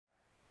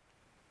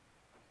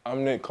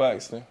I'm Nic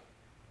Claxton.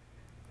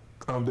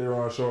 I'm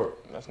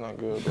Sharpe. That's not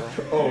good,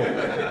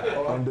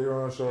 bro. I'm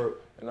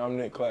Sharpe. And I'm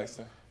Nic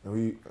Claxton.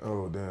 And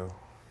oh damn.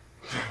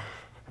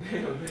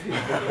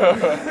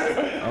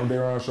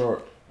 I'm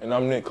Sharpe. And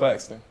I'm Nic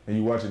Claxton. And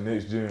you watching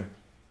Next Gen.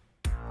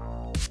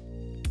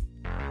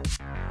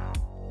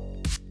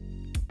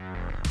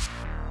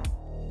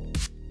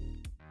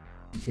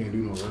 You can't do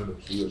no random,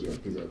 so you guys gotta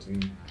pick out team.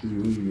 Who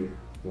you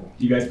go?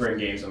 Do you guys bring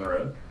games on the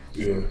road?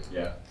 Yeah.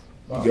 Yeah.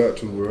 You got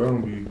to, bro.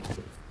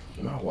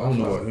 I don't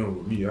know about him,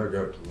 but me, I got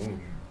to. I don't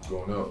be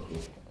going out.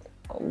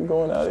 I don't be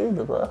going out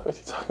either, bro. What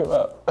you talking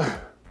about?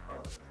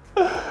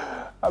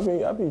 I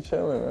be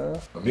chilling, man.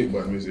 Nick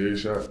about to miss every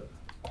shot.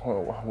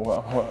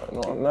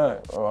 No, I'm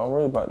not. Bro, I'm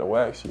really about to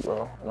wax you,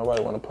 bro.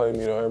 Nobody want to play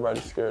me, though.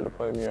 Everybody's scared to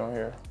play me on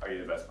here. Are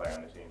you the best player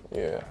on the team?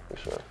 Yeah, for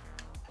sure.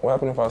 What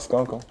happened if I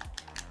skunk him?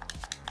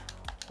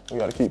 We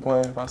gotta keep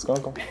playing if I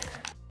skunk him?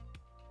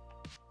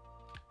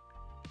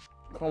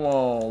 Come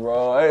on,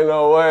 bro. Ain't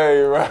no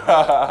way, bro.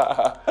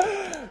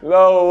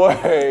 No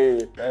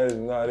way. That is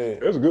not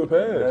it. That's a good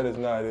pass. That is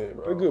not it,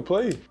 bro. That's a good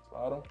play.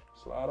 Slide him,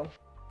 slide him,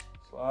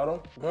 slide him.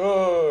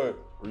 Good.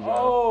 Rebound.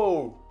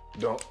 Oh.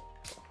 Dunk.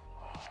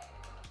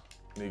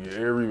 Nigga,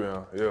 every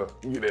rebound. Yeah,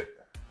 you get that.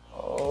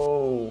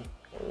 Oh.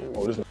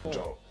 Oh, this nigga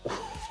jump.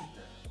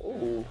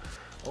 Ooh.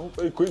 I don't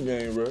play quick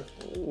game, bro.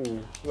 Ooh.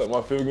 Like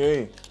my field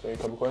game. Say a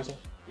couple questions?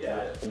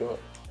 Yeah. Do it.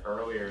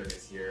 Earlier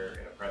this year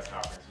in a press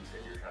conference, you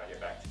said you were trying to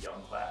get back to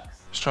young Clax.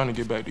 Just trying to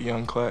get back to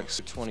young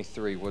Clax.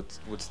 23,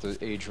 what's the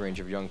age range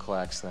of young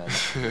Clax then?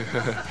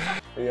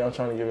 Yeah, I'm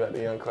trying to get back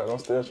to young Clax. I'm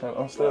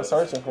still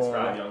searching for him.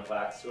 Describe young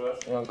Clax to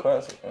us. Young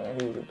Clax, man,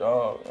 he was a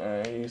dog,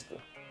 man. He used to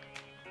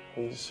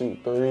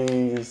shoot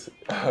threes.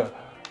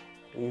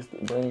 He used to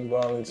bring the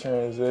ball in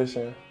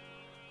transition.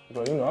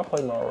 But you know, I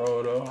play my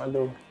role though. I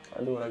do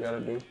what I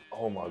gotta do.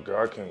 Oh my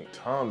God, I can't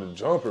time the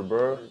jumper,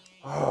 bro.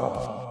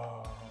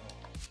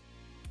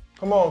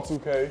 Come on,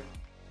 2K.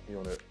 He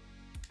on that.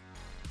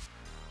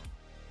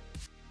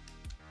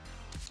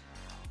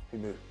 He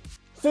missed.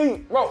 See,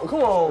 bro,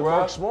 come on, bro.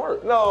 Mark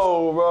Smart.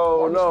 No,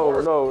 bro,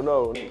 Mark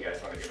no. I think you guys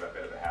want to give a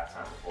bit of a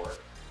halftime report.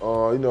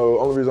 You know,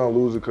 only reason I'm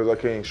losing because I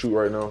can't shoot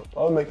right now.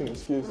 I'm making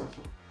excuses.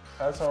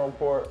 Halftime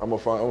report. I'm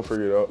gonna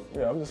figure it out.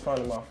 Yeah, I'm just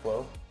finding my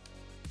flow.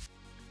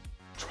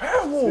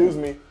 Travel. Excuse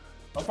me.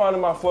 I'm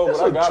finding my flow, That's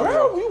but I got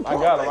travel. him. I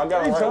got him right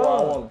where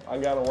I want him. I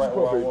got him right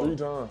where I want him.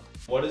 3 times.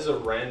 What is a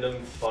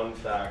random fun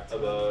fact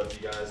about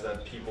you guys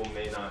that people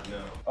may not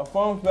know? A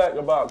fun fact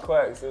about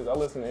Clax is I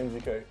listen to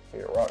MGK.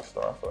 He's a rock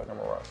star. I feel like I'm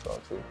a rock star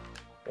too.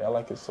 Yeah, I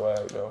like his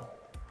swag though.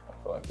 I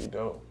feel like he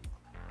dope.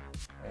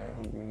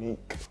 And he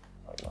unique,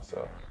 like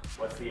myself.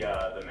 What's the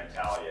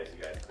mentality as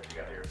you guys put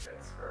together your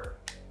fits for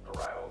the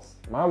rivals?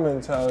 My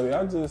mentality,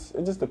 it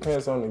just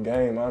depends on the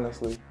game,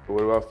 honestly. But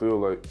what do I feel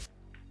like?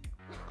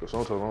 Because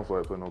sometimes I don't feel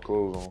like putting no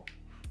clothes on.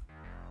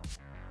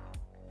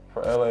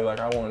 For LA, like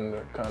I wanted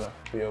to kind of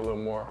be a little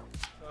more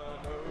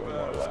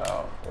loud,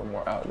 a little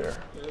more out there.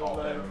 All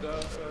denim.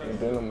 And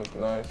denim was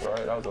nice,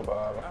 right? That was a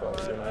vibe. I felt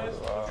like denim was a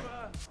vibe.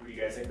 Who do you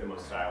guys think the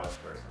most stylish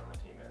person on the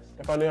team is?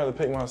 If I didn't have to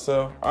pick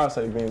myself, I'd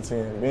say Ben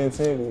 10. Ben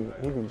 10,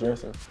 he be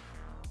dressing.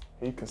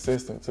 He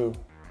consistent too.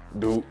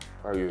 Duke.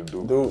 I get a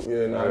Duke. Duke,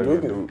 yeah, nah, I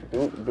Duke,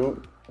 get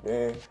Duke,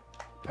 Ben,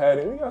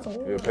 Patty. We got some.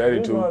 Yeah,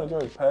 Patty too.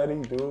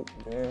 Patty, Duke,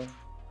 Ben.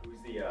 Who's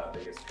the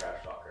biggest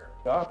trash talker?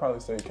 I'd probably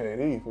say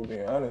KD, if we're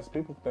being honest.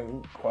 People think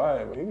he's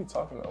quiet, but he be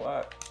talking a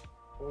lot.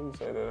 What do you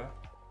say to that?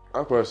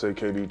 I'd probably say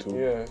KD too.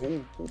 Yeah,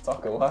 he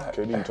talk a lot.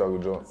 KD talking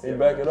junk. He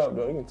back it up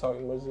though. He can talk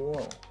as much as he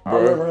want. I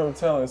Bruh. remember him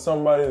telling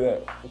somebody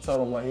that he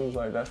told him like he was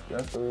like that's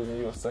the reason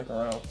you a second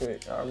round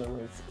pick. I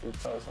remember he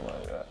told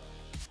somebody that.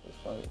 It's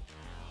funny.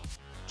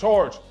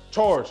 Charge.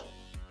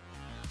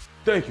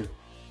 Thank you.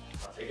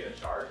 I'll take it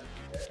in charge.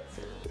 Yeah, that's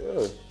it.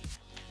 Yeah.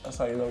 That's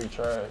how you know he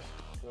trash.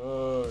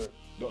 Good.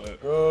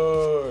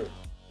 Good.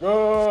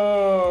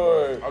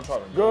 I'm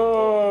trying to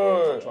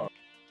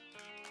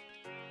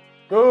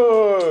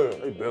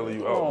Good. They belly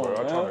you out, bro.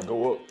 I'm trying to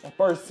go up.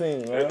 First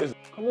team, man.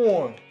 Come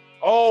on.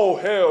 Oh,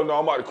 hell no.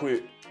 I'm about to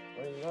quit.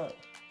 No, you're not.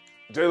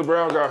 Jaylen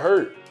Brown got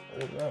hurt.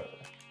 No, you're not.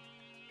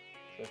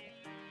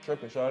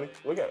 Tripping, shawty.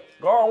 Look at it.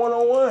 Guard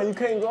one-on-one. You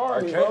can't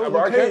guard me, bro.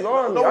 You can't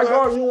guard me. I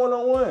guard you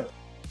one-on-one.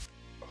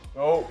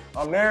 No,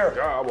 I'm there.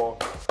 God, ball.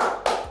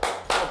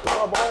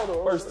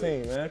 First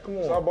team, man. Come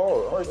on. Stop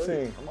ball. First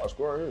team. I'm about to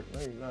score here. No,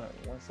 you're not.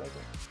 1 second.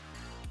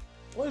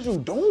 What is you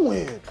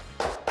doing?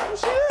 Oh,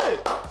 shit.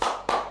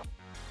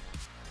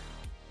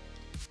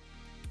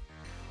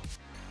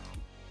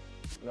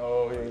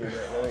 No, he didn't get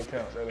that. That didn't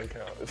count. That didn't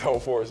count.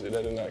 Don't force it.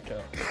 That did not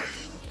count.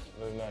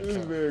 That did not This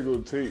count. man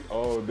gonna take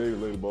all day to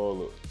lay the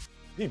ball up.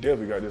 He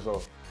definitely got this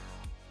off.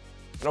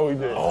 No, he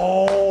didn't.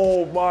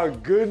 Oh my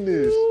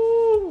goodness.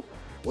 Woo.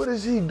 What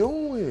is he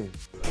doing?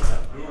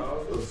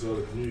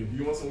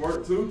 You want some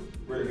work too?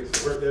 Ready to get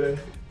some work that in?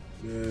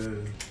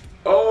 Yeah.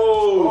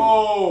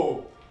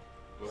 Oh!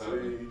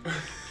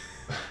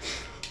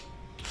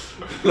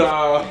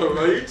 Nah,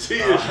 bro, you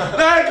cheating.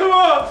 Nah, come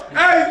on.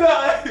 Hey,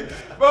 nah,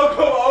 bro,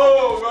 come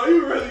on, bro.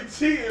 You really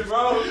cheating,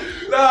 bro.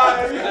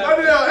 Nah, you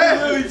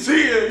really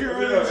cheating. You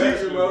really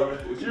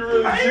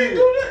I ain't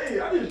do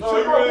nothing. I just No,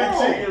 you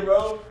really cheating,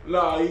 bro.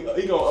 Nah, he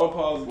gonna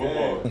unpause the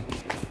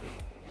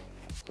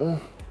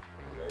game.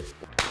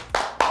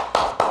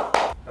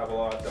 Have a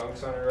lot of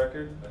dunks on your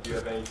record. Do you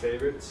have any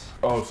favorites?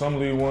 Oh, Summer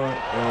League one,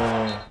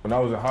 and when I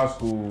was in high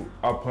school,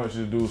 I punched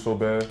this dude so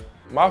bad.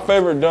 My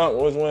favorite dunk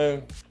was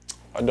when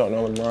I dunked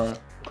on LeBron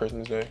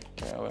Christmas Day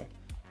in LA.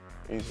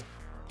 Easy.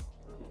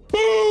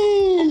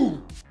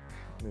 Boom!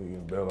 Nigga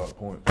getting bailed out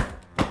points.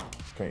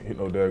 Can't hit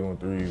no daggone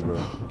threes, bro.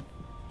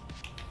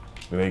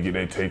 Then they get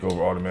their takeover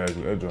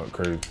automatically. That junk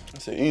crazy.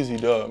 It's an easy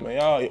dub, man.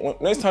 Y'all,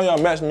 next time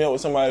y'all match me up with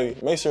somebody,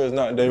 make sure it's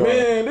not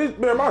Dayron.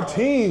 Man, my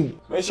team.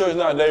 Make sure it's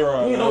not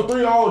Dayron. You ain't no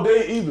three all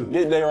day either.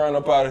 Get Dayron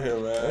up out of here,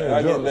 man.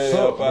 I get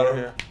Dayron up out of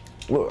here.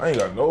 Look, I ain't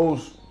got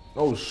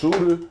no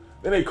shooter.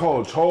 Then they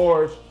call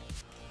charge.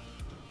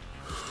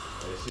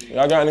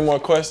 Y'all got any more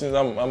questions?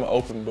 I'm an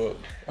open book.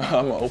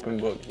 I'm an open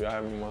book if y'all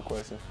have any more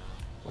questions.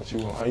 What you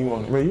want? How you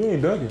want it? Man, you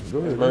ain't dunking. Go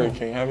ahead. Burger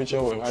King, have it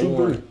your way. How you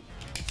want it?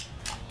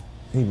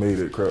 He made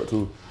that crap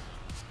too.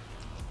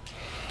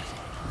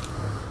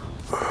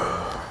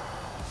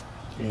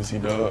 Easy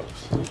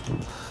dubs.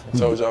 I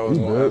told y'all I was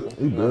gonna happen.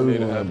 He barely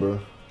won that, bro.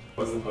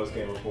 What's the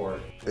post-game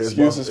report?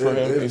 Excuses for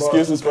him.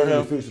 Excuses for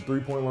him. Fix the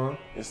three-point line.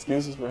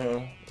 Excuses for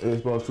him.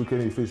 Xbox 2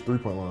 can't even fix the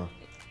three-point line.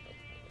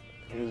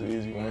 It was an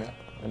easy win.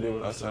 I did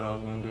what I said I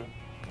was gonna do.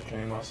 I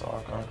came out, so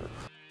I conquered.